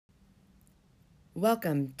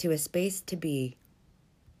Welcome to A Space to Be.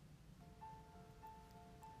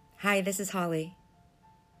 Hi, this is Holly.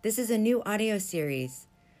 This is a new audio series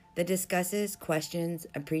that discusses, questions,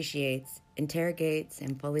 appreciates, interrogates,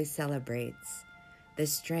 and fully celebrates the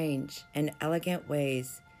strange and elegant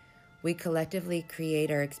ways we collectively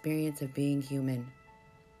create our experience of being human.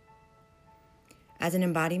 As an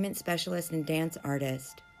embodiment specialist and dance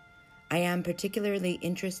artist, I am particularly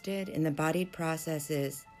interested in the embodied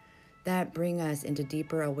processes that bring us into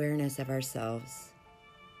deeper awareness of ourselves.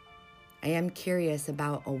 I am curious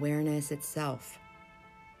about awareness itself.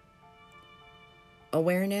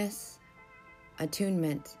 Awareness,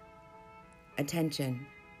 attunement, attention.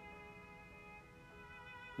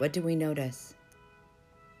 What do we notice?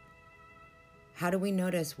 How do we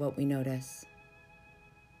notice what we notice?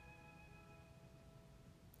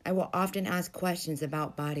 I will often ask questions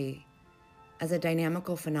about body as a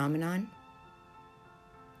dynamical phenomenon.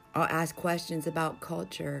 I'll ask questions about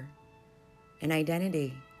culture and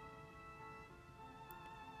identity.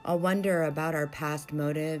 I'll wonder about our past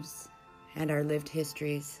motives and our lived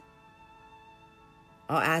histories.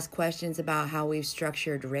 I'll ask questions about how we've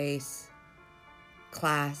structured race,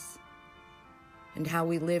 class, and how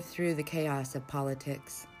we live through the chaos of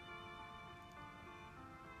politics.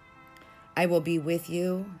 I will be with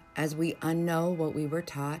you as we unknow what we were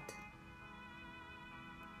taught,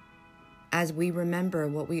 as we remember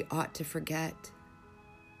what we ought to forget.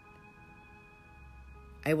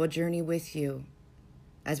 I will journey with you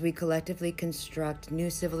as we collectively construct new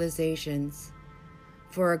civilizations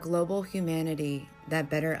for a global humanity that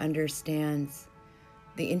better understands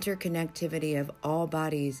the interconnectivity of all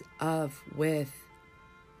bodies of, with,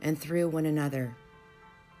 and through one another.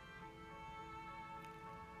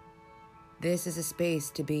 This is a space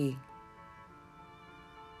to be.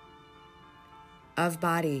 Of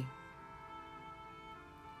body,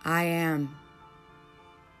 I am.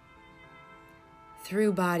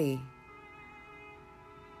 Through body,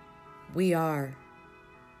 we are.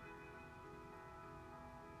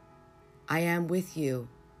 I am with you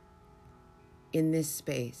in this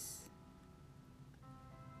space.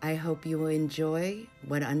 I hope you will enjoy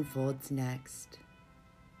what unfolds next.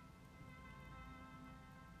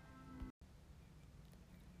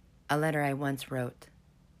 A letter I once wrote.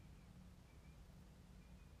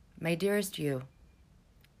 My dearest you,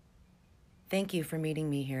 thank you for meeting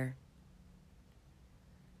me here.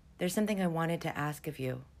 There's something I wanted to ask of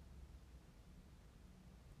you.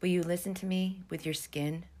 Will you listen to me with your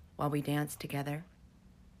skin while we dance together?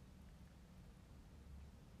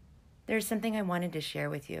 There's something I wanted to share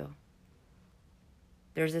with you.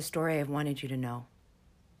 There's a story I've wanted you to know.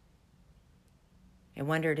 I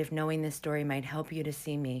wondered if knowing this story might help you to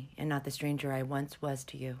see me and not the stranger I once was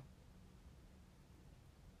to you.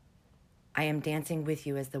 I am dancing with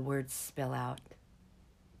you as the words spill out.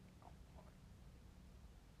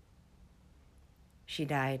 She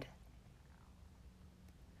died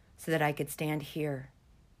so that I could stand here,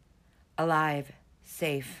 alive,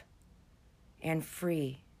 safe, and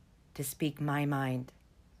free to speak my mind.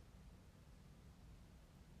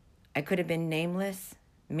 I could have been nameless,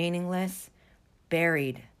 meaningless,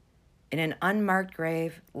 buried in an unmarked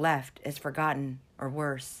grave, left as forgotten or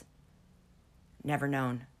worse, never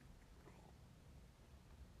known.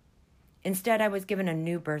 Instead, I was given a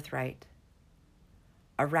new birthright,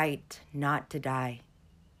 a right not to die,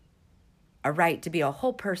 a right to be a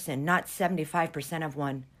whole person, not 75% of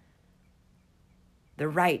one, the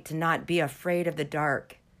right to not be afraid of the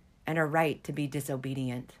dark, and a right to be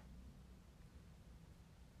disobedient.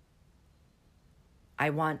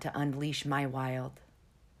 I want to unleash my wild.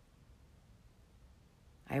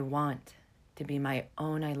 I want to be my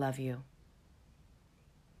own I love you.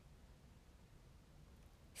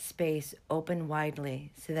 Space open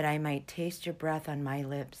widely so that I might taste your breath on my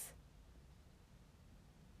lips.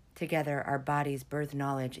 Together, our bodies birth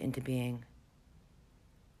knowledge into being.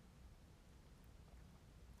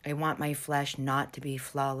 I want my flesh not to be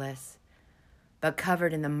flawless, but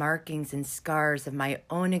covered in the markings and scars of my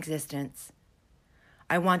own existence.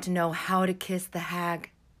 I want to know how to kiss the hag.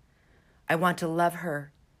 I want to love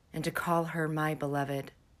her and to call her my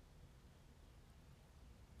beloved.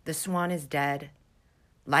 The swan is dead.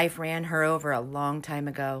 Life ran her over a long time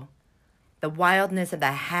ago. The wildness of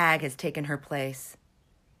the hag has taken her place.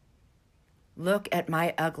 Look at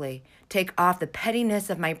my ugly. Take off the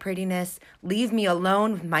pettiness of my prettiness. Leave me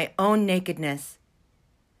alone with my own nakedness.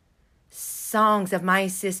 Songs of my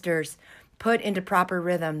sisters, put into proper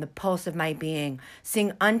rhythm the pulse of my being.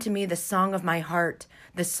 Sing unto me the song of my heart,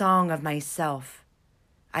 the song of myself.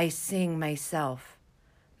 I sing myself,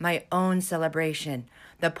 my own celebration,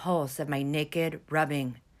 the pulse of my naked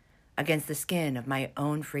rubbing against the skin of my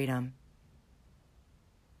own freedom.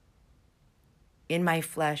 In my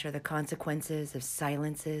flesh are the consequences of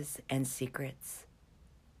silences and secrets.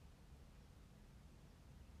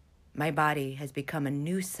 My body has become a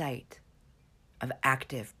new site of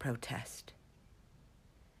active protest.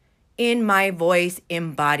 In my voice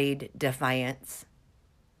embodied defiance.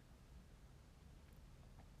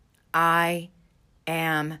 I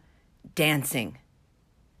am dancing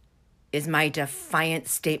is my defiant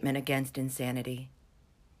statement against insanity.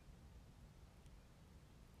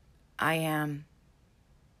 I am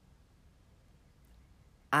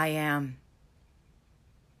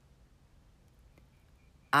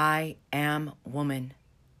woman.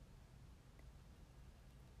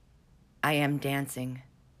 I am dancing.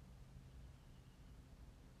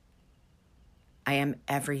 I am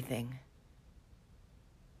everything.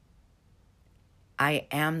 I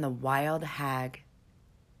am the wild hag,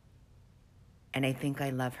 and I think I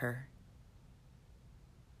love her.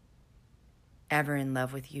 Ever in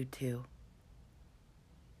love with you too.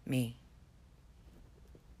 Me.